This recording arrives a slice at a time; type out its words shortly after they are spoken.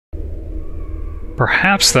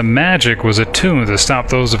Perhaps the magic was attuned to stop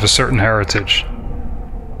those of a certain heritage.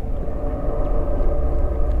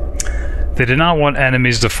 They did not want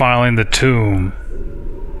enemies defiling the tomb.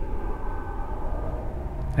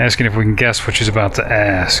 Asking if we can guess what she's about to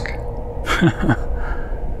ask.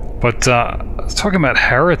 But, talking about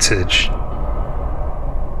heritage.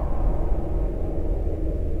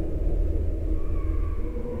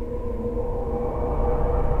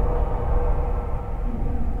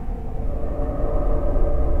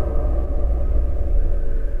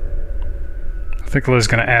 I think Liz is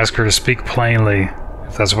going to ask her to speak plainly,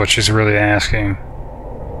 if that's what she's really asking.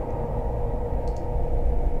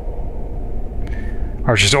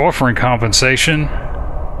 Or she's offering compensation.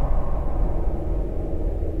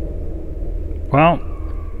 Well,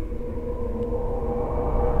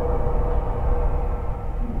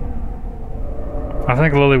 I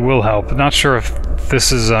think Lilly will help. Not sure if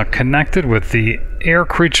this is connected with the air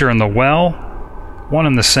creature in the well. One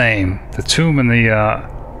and the same. The tomb and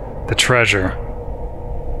the treasure.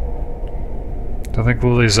 I think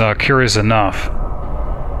Lily's curious enough.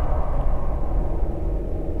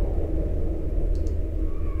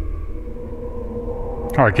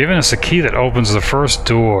 Alright, giving us a key that opens the first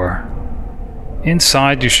door.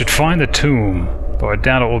 Inside you should find the tomb, though I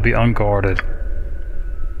doubt it will be unguarded.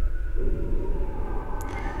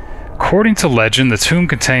 According to legend, the tomb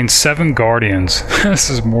contains 7 guardians. This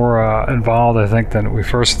is more involved, I think, than we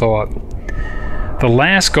first thought. The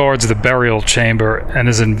last guards the burial chamber and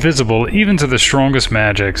is invisible even to the strongest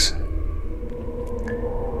magics.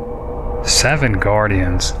 7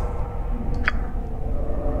 guardians.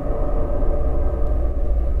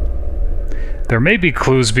 There may be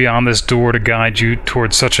clues beyond this door to guide you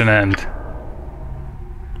towards such an end.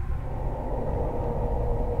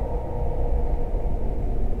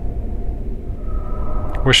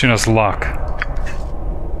 Wishing us luck.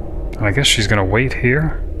 And I guess she's gonna wait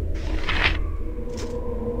here.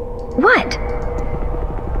 What?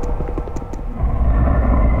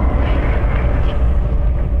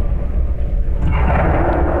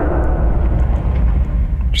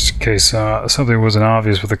 Just in case something wasn't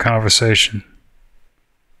obvious with the conversation.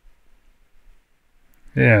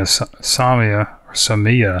 Yeah, Samia, or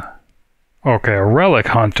Samia. Okay, a relic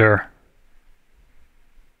hunter.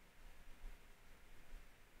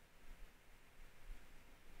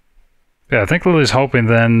 Yeah, I think Lily's hoping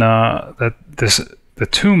then that the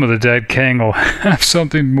Tomb of the Dead King will have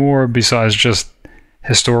something more besides just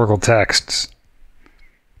historical texts.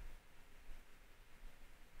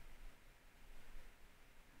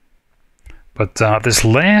 But this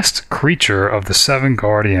last creature of the 7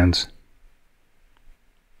 guardians,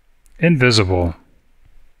 invisible.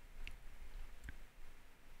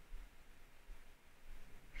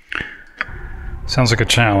 Sounds like a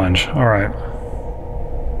challenge. All right.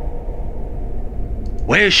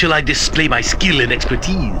 Where shall I display my skill and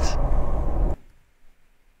expertise?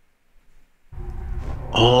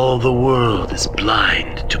 All the world is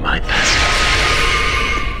blind to my passing.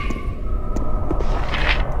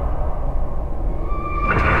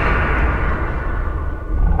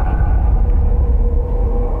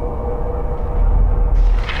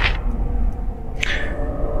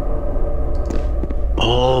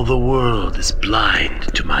 All the world is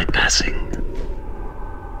blind to my passing.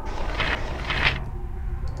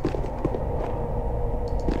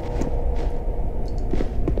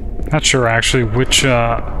 Not sure actually which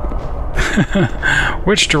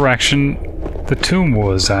which direction the tomb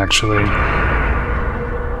was actually.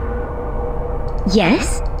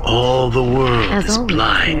 Yes? All the world is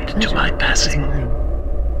blind to my passing.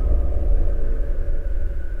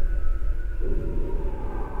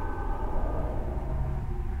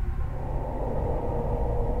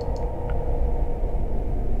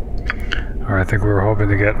 Alright, I think we were hoping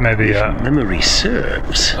to get maybe memory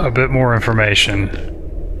serves a bit more information.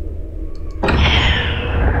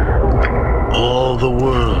 All the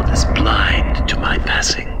world is blind to my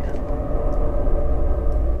passing.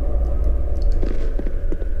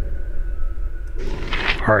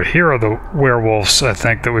 Alright, here are the werewolves, I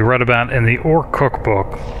think, that we read about in the Orc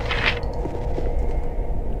cookbook.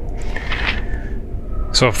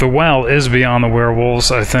 So if the well is beyond the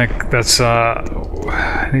werewolves, I think that's,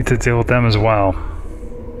 I need to deal with them as well.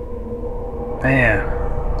 Man.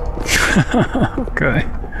 Okay.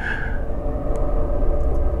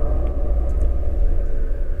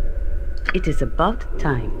 It is about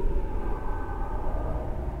time.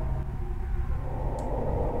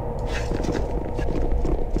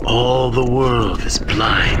 All the world is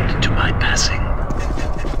blind to my passing.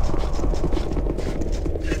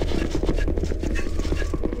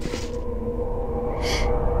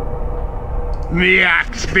 Me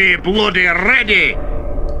axe be bloody ready!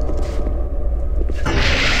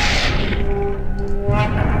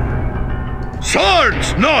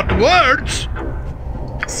 Swords, not words!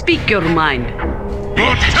 Speak your mind.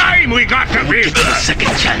 What time we got to be? Give it a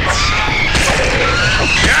second chance.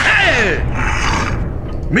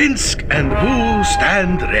 Minsk and Boo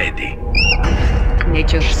stand ready.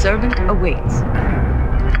 Nature's servant awaits.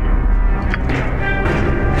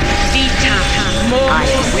 I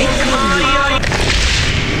await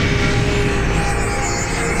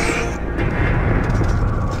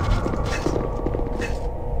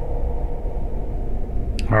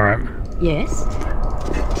All right. Yes?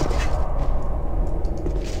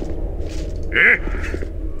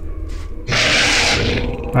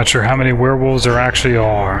 Not sure how many werewolves there actually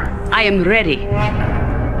are. I am ready.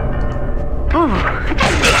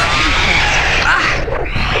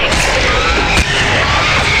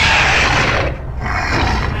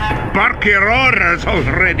 Bark your orders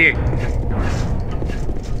already. It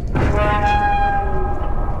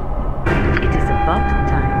is about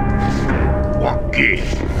time. Walkie.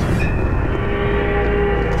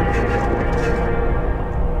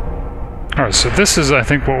 Alright, so this is, I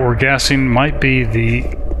think, what we're guessing might be the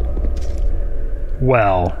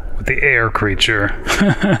well with the air creature.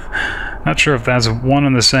 Not sure if that's one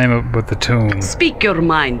and the same with the tomb. Speak your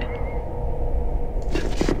mind.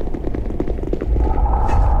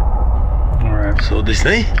 Alright. So they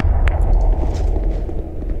say?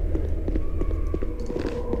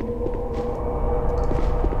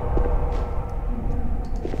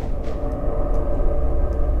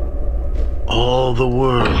 All the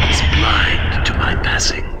world is blind to my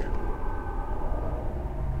passing.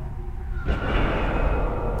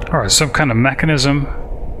 Alright, some kind of mechanism.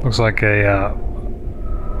 Looks like a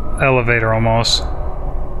elevator almost.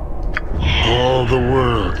 All the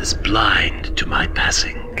world is blind to my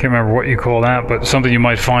passing. Can't remember what you call that, but something you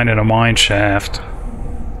might find in a mine shaft.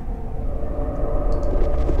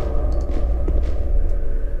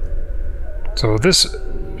 So this,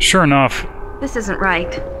 sure enough, This isn't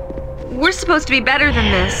right. We're supposed to be better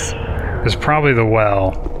than this. is probably the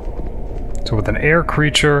well. So with an air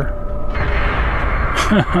creature...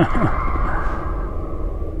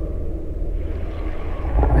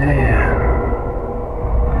 Man.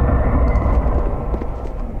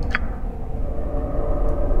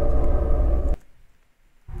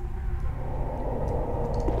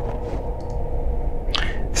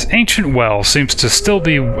 This ancient well seems to still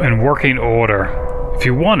be in working order. If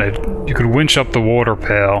you wanted, you could winch up the water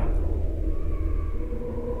pail.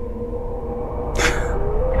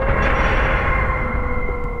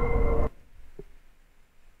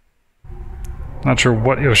 Not sure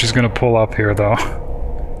what Yoshi's gonna pull up here, though.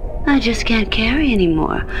 I just can't carry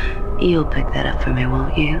anymore. You'll pick that up for me,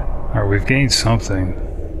 won't you? Alright, we've gained something.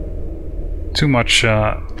 Too much,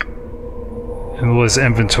 in Liz's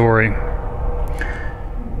inventory.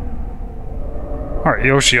 Alright,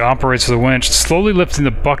 Yoshi operates the winch, slowly lifting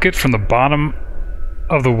the bucket from the bottom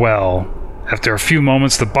of the well. After a few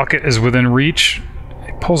moments, the bucket is within reach.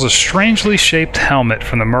 He pulls a strangely shaped helmet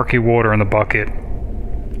from the murky water in the bucket.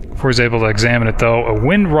 Before he's able to examine it, though, a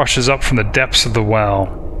wind rushes up from the depths of the well.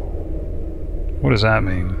 What does that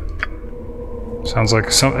mean? Sounds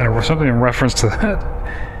like something in reference to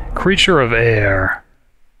that creature of air.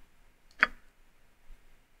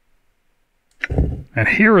 And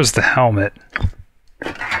here is the helmet.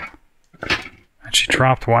 And she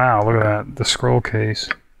dropped, wow, look at that, the scroll case.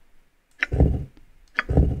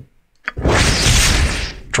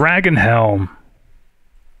 Dragon Helm.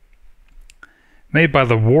 Made by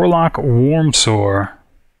the Warlock Wormsaur.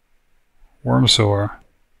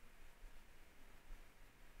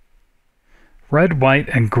 Red, white,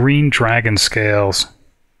 and green dragon scales.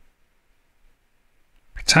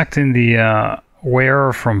 Protecting the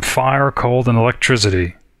wearer from fire, cold, and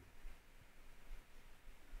electricity.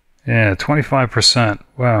 Yeah, 25%.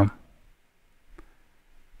 Wow.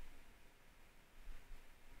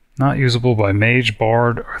 Not usable by mage,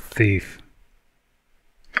 bard, or thief.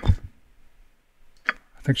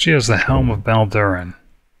 I think she has the Helm of Baldur,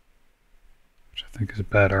 which I think is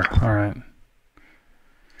better. Alright.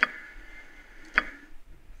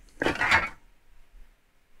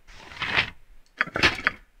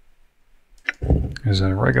 There's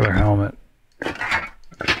a regular helmet.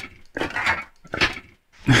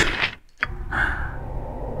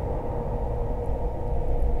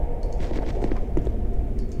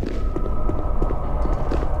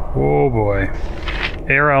 Oh boy.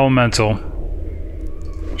 Air elemental.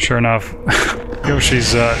 Sure enough,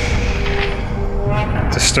 Yoshi's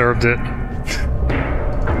disturbed it.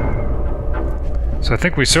 So I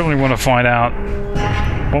think we certainly want to find out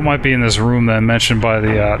What might be in this room then mentioned by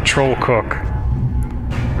the troll cook?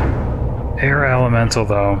 Air elemental,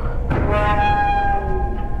 though.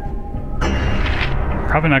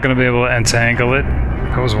 Probably not going to be able to entangle it.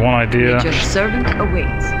 That was one idea. Your servant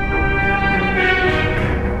awaits.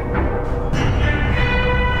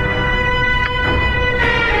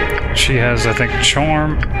 She has, I think,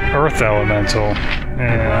 charm, earth elemental.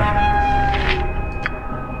 Yeah.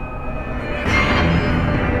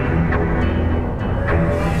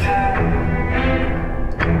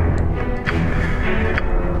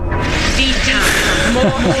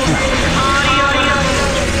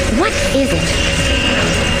 What is it?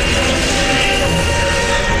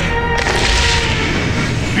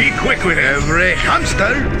 Be quick with it. Every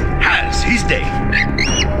hamster has his day.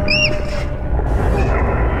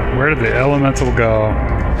 Where did the elemental go?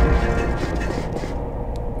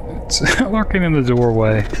 It's lurking in the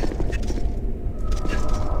doorway.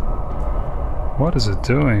 What is it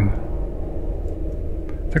doing?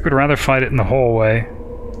 I think we'd rather fight it in the hallway.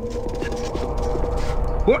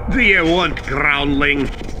 What do you want, groundling?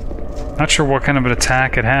 Not sure what kind of an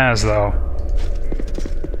attack it has, though.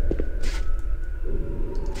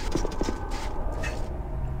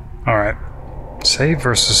 Alright. Save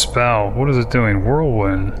versus spell. What is it doing?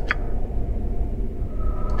 Whirlwind.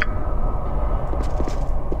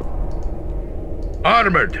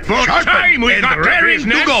 Armored, sharpened, and ready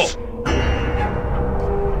to go.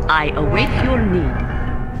 I await your need.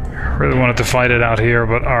 Really wanted to fight it out here,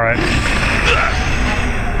 but alright.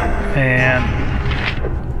 And...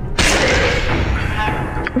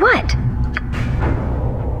 What?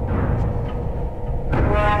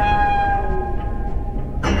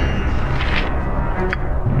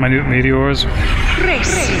 Minute meteors.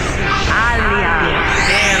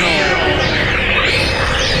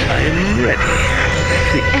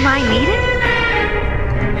 Am I needed?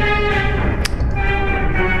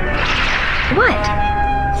 What?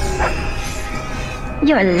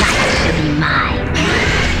 Your life shall be mine.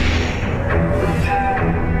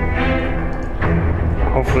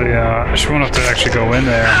 Hopefully, she won't have to actually go in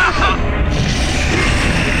there.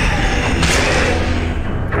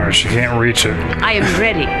 Alright, she can't reach it. I am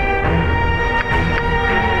ready.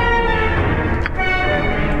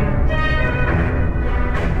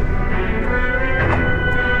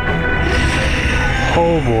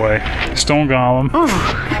 Oh boy. Stone Golem. Oh,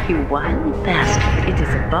 you wild bastard. It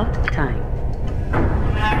is about time.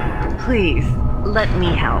 Please, let me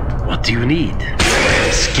help. What do you need?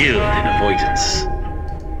 Skilled in avoidance.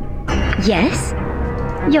 Yes?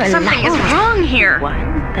 Your Something life is wrong here.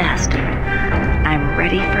 Wild bastard. I'm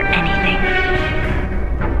ready for anything.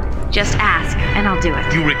 Just ask, and I'll do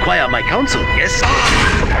it. You require my counsel, yes?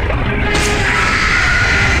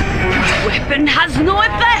 Weapon has no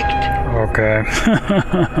effect! Okay.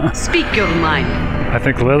 Speak your mind. I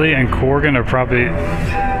think Lilly and Corgan are probably...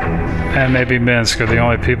 And maybe Minsk are the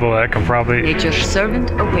only people that can probably... Nature's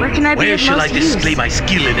servant awaits. Where can I be Where of shall I most use? display my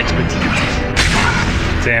skill and expertise?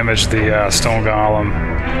 damage the Stone Golem.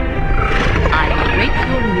 I await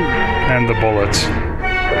your need. And the bullets.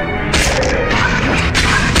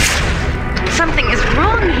 Something is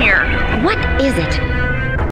wrong here. What is it?